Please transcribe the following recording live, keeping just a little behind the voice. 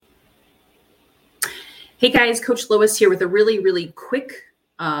Hey guys, Coach Lois here with a really, really quick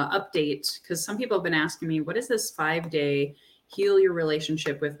update because some people have been asking me, what is this 5-day heal your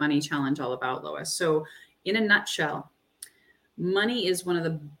relationship with money challenge all about, Lois? So in a nutshell, money is one of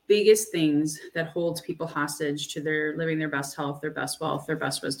the biggest things that holds people hostage to their living their best health, their best wealth, their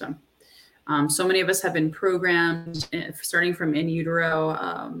best wisdom. So many of us have been programmed starting from in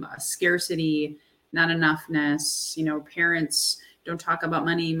utero, scarcity, not enoughness, parents don't talk about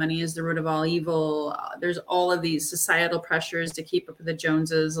money. Money is the root of all evil. There's all of these societal pressures to keep up with the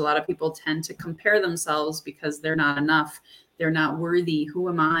Joneses. A lot of people tend to compare themselves because they're not enough. They're not worthy. Who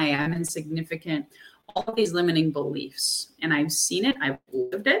am I? I'm insignificant. All of these limiting beliefs. And I've seen it. I've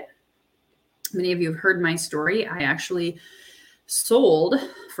lived it. Many of you have heard my story. I actually sold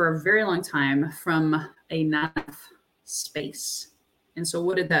for a very long time from a not enough space. And so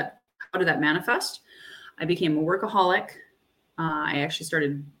how did that manifest? I became a workaholic. I actually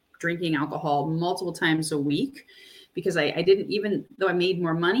started drinking alcohol multiple times a week because I didn't, even though I made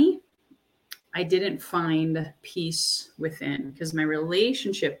more money, I didn't find peace within because my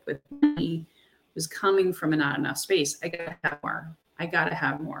relationship with money was coming from a not enough space. I got to have more. I got to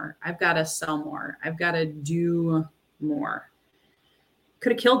have more. I've got to sell more. I've got to do more.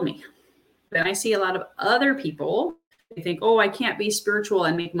 Could have killed me. Then I see a lot of other people, they think, oh, I can't be spiritual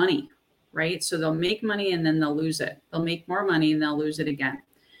and make money. Right? So they'll make money and then they'll lose it. They'll make more money and they'll lose it again.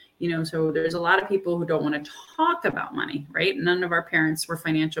 So there's a lot of people who don't want to talk about money, right? None of our parents were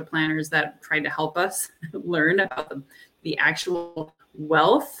financial planners that tried to help us learn about the actual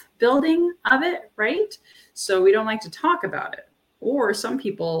wealth building of it, right? So we don't like to talk about it. Or some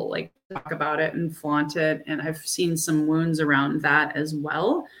people like to talk about it and flaunt it. And I've seen some wounds around that as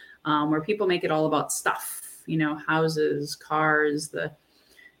well, where people make it all about stuff, houses, cars,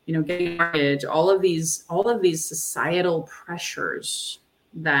 getting a mortgage, all of these societal pressures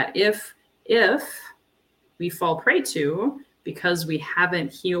that if we fall prey to because we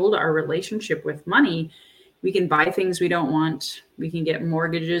haven't healed our relationship with money, we can buy things we don't want. We can get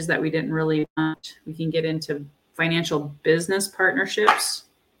mortgages that we didn't really want. We can get into financial business partnerships.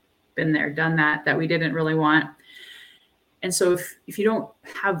 Been there, done that we didn't really want. And so if you don't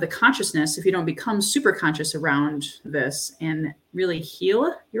have the consciousness, if you don't become super conscious around this and really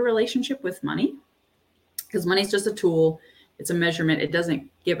heal your relationship with money, because money is just a tool, it's a measurement. It doesn't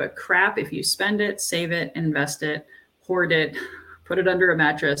give a crap if you spend it, save it, invest it, hoard it, put it under a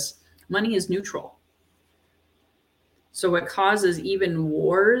mattress. Money is neutral. So what causes even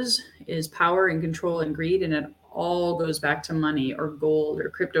wars is power and control and greed, and it all goes back to money or gold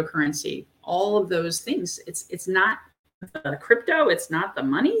or cryptocurrency. All of those things. It's not the crypto, it's not the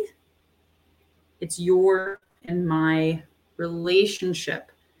money. It's your and my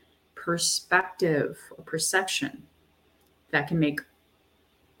relationship, perspective, or perception that can make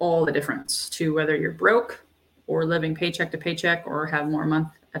all the difference to whether you're broke or living paycheck to paycheck or have more month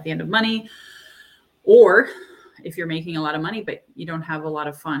at the end of money, or if you're making a lot of money, but you don't have a lot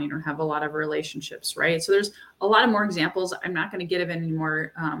of fun, you don't have a lot of relationships, right? So there's a lot of more examples. I'm not going to give any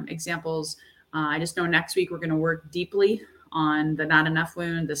more examples. I just know next week we're going to work deeply on the not enough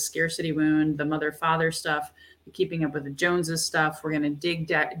wound, the scarcity wound, the mother-father stuff, the keeping up with the Joneses stuff. We're going to dig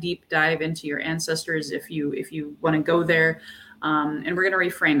deep dive into your ancestors if you want to go there, and we're going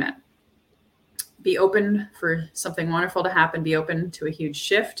to reframe it. Be open for something wonderful to happen. Be open to a huge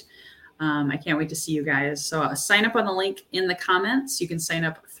shift. I can't wait to see you guys. So sign up on the link in the comments. You can sign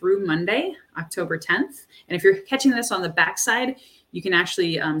up through Monday, October 10th. And if you're catching this on the backside, you can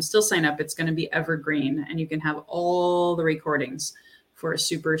actually still sign up. It's going to be evergreen, and you can have all the recordings for a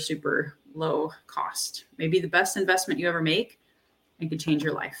super, super low cost. Maybe the best investment you ever make and could change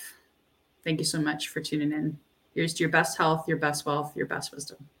your life. Thank you so much for tuning in. Here's to your best health, your best wealth, your best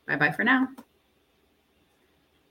wisdom. Bye-bye for now.